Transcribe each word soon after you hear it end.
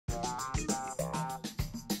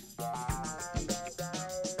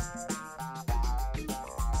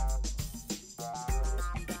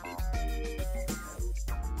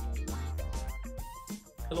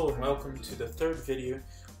Hello and welcome to the third video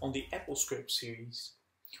on the AppleScript series.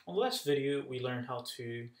 On the last video we learned how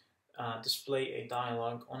to display a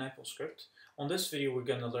dialog on AppleScript. On this video we're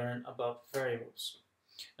going to learn about variables.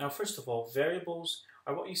 Now first of all, variables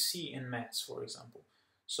are what you see in maths, for example.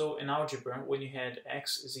 So in algebra, when you had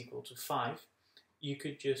x is equal to 5, you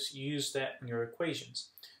could just use that in your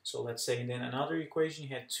equations. So let's say in another equation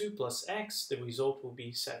you had 2 plus x, the result will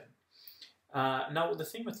be 7. Now the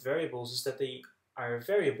thing with variables is that they are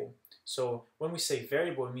variable. So when we say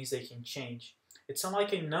variable, it means they can change. It's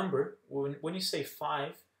unlike a number. When you say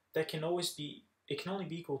 5, that can always be, it can only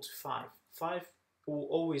be equal to 5. 5 will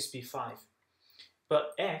always be 5.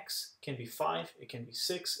 But x can be 5, it can be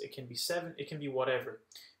 6, it can be 7, it can be whatever.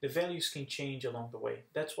 The values can change along the way.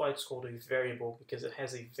 That's why it's called a variable, because it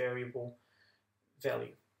has a variable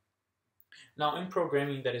value. Now in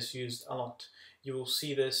programming that is used a lot. You will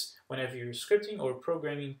see this whenever you're scripting or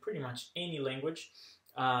programming pretty much any language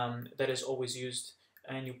that is always used,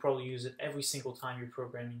 and you probably use it every single time you're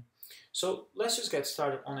programming. So let's just get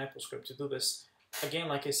started on AppleScript to do this. Again,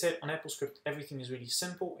 like I said, on AppleScript everything is really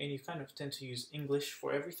simple and you kind of tend to use English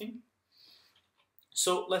for everything.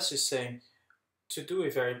 So let's just say, to do a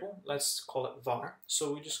variable, let's call it var.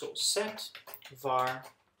 So we just go set var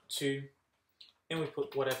to, and we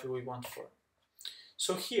put whatever we want for it.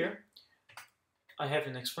 So here, I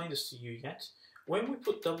haven't explained this to you yet. When we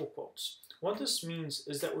put double quotes, what this means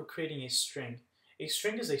is that we're creating a string. A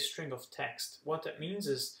string is a string of text. What that means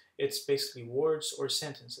is it's basically words or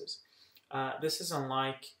sentences. This is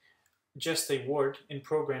unlike just a word in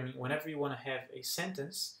programming. Whenever you want to have a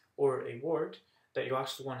sentence or a word that you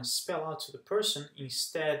actually want to spell out to the person,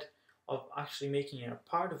 instead of actually making it a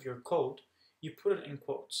part of your code, you put it in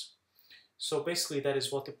quotes. So basically that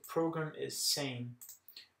is what the program is saying.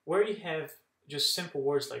 Where you have just simple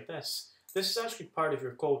words like this is actually part of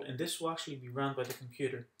your code, and this will actually be run by the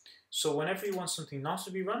computer. So whenever you want something not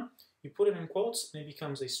to be run, you put it in quotes and it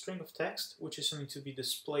becomes a string of text, which is something to be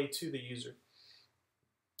displayed to the user.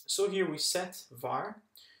 So here we set var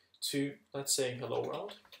to, let's say, hello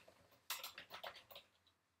world.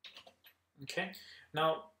 Okay,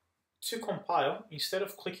 now to compile, instead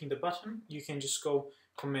of clicking the button, you can just go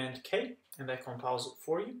Command K and that compiles it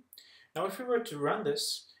for you. Now if we were to run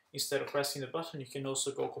this, instead of pressing the button, you can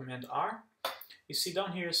also go Command R. You see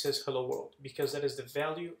down here it says hello world, because that is the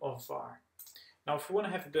value of var. Now if we want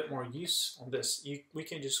to have a bit more use on this, we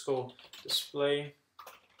can just go display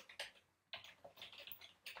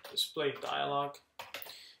dialog.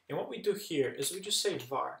 And what we do here is we just say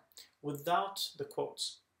var without the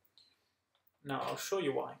quotes. Now I'll show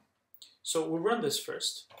you why. So we'll run this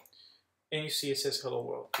first, and you see it says hello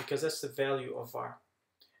world, because that's the value of var.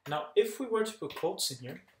 Now if we were to put quotes in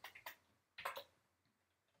here,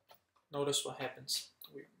 notice what happens.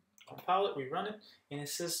 We compile it, we run it, and it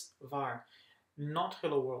says var, not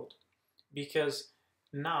hello world, because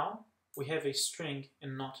now we have a string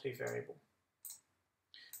and not a variable.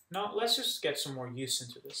 Now let's just get some more use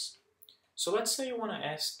into this. So let's say you want to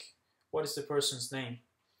ask what is the person's name.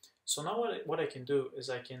 So now what I can do is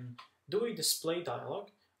I can do a display dialog,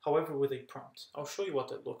 however with a prompt. I'll show you what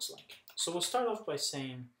that looks like. So we'll start off by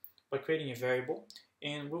creating a variable,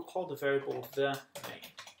 and we'll call the variable the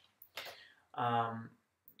name.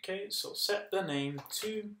 Okay, so set the name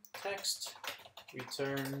to text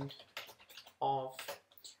returned of,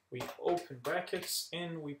 we open brackets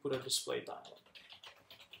and we put a display dialog.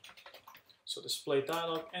 So display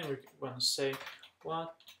dialog, and we're going to say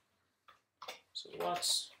what, so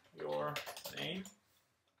what's your name?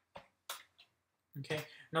 Okay,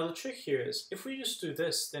 now the trick here is if we just do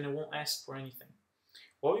this, then it won't ask for anything.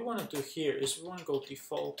 What we want to do here is we want to go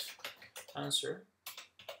default answer,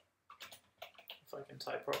 if I can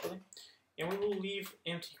type properly, and we will leave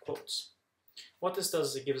empty quotes. What this does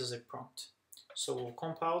is it gives us a prompt. So we'll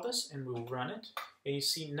compile this and we'll run it, and you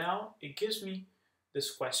see now it gives me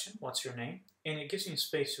this question, what's your name, and it gives me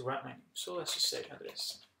space to write my name. So let's just say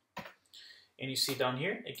Andres. And you see down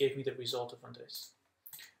here it gave me the result of Andres.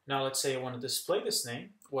 Now let's say I want to display this name.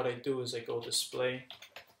 What I do is I go display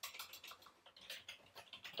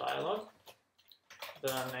dialog,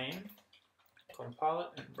 the name, compile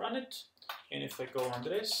it and run it. And if I go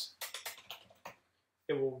Andres,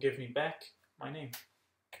 it will give me back my name.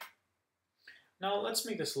 Now let's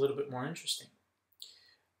make this a little bit more interesting.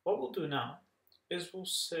 What we'll do now is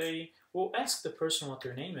we'll ask the person what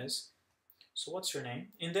their name is. So what's your name?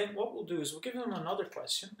 And then what we'll do is we'll give them another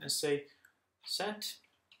question and say set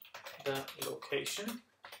the location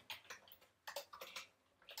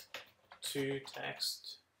to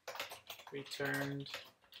text returned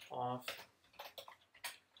of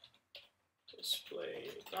display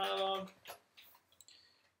dialog,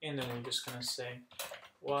 and then we're just going to say,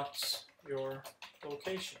 what's your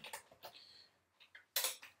location?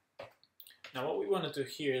 Now what we want to do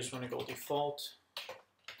here is we're going to go default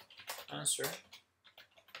answer.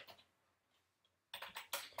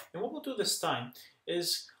 And what we'll do this time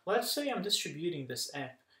is, let's say I'm distributing this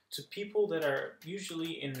app to people that are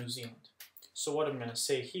usually in New Zealand. So what I'm going to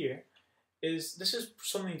say here is, this is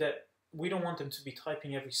something that we don't want them to be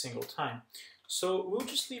typing every single time. So we'll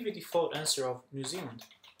just leave a default answer of New Zealand.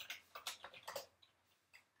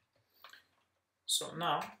 So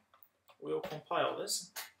now we'll compile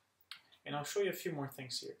this, and I'll show you a few more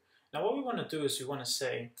things here. Now what we want to do is we want to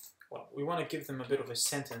say, well, we want to give them a bit of a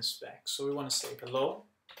sentence back. So we want to say hello.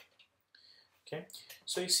 Okay,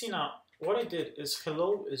 so you see now, what I did is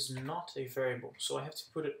hello is not a variable, so I have to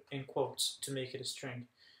put it in quotes to make it a string.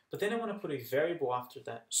 But then I want to put a variable after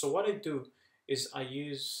that. So what I do is I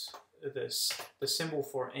use the symbol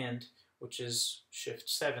for and, which is Shift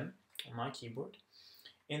 7 on my keyboard.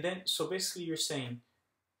 And then, so basically you're saying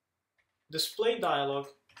display dialog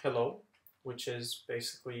hello, which is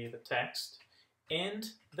basically the text,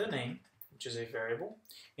 and the name, which is a variable.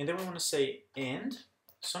 And then we want to say and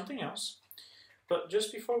something else. But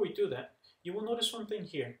just before we do that, you will notice one thing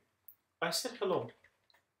here. I said hello,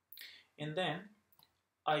 and then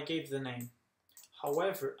I gave the name.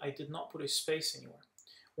 However, I did not put a space anywhere.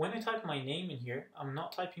 When I type my name in here, I'm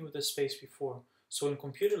not typing with a space before. So in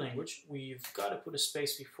computer language, we've got to put a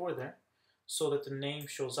space before there so that the name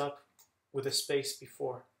shows up with a space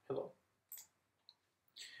before hello.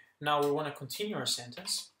 Now we want to continue our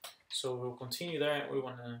sentence. So we'll continue there, and we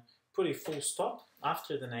want to put a full stop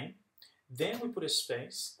after the name. Then we put a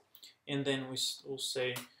space, and then we'll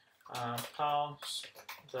say, how's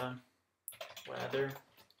the weather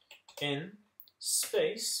in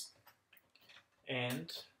space and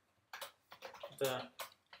the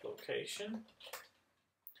location,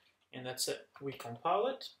 and that's it. We compile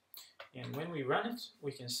it, and when we run it,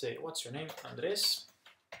 we can say, what's your name? Andres.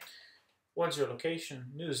 What's your location?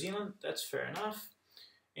 New Zealand. That's fair enough.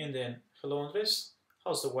 And then, hello Andres,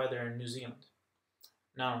 how's the weather in New Zealand?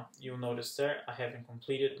 Now, you'll notice there I haven't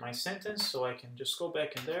completed my sentence, so I can just go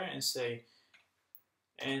back in there and say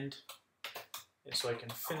and so I can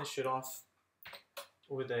finish it off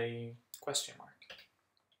with a question mark.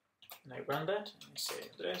 And I run that, and I say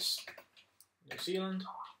Andres, New Zealand,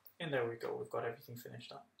 and there we go, we've got everything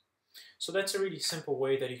finished up. So that's a really simple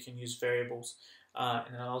way that you can use variables,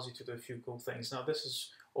 and it allows you to do a few cool things. Now this is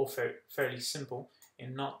all fairly simple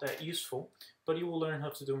and not that useful, but you will learn how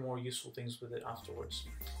to do more useful things with it afterwards.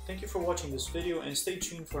 Thank you for watching this video, and stay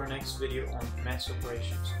tuned for our next video on math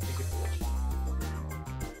operations. Thank you for watching.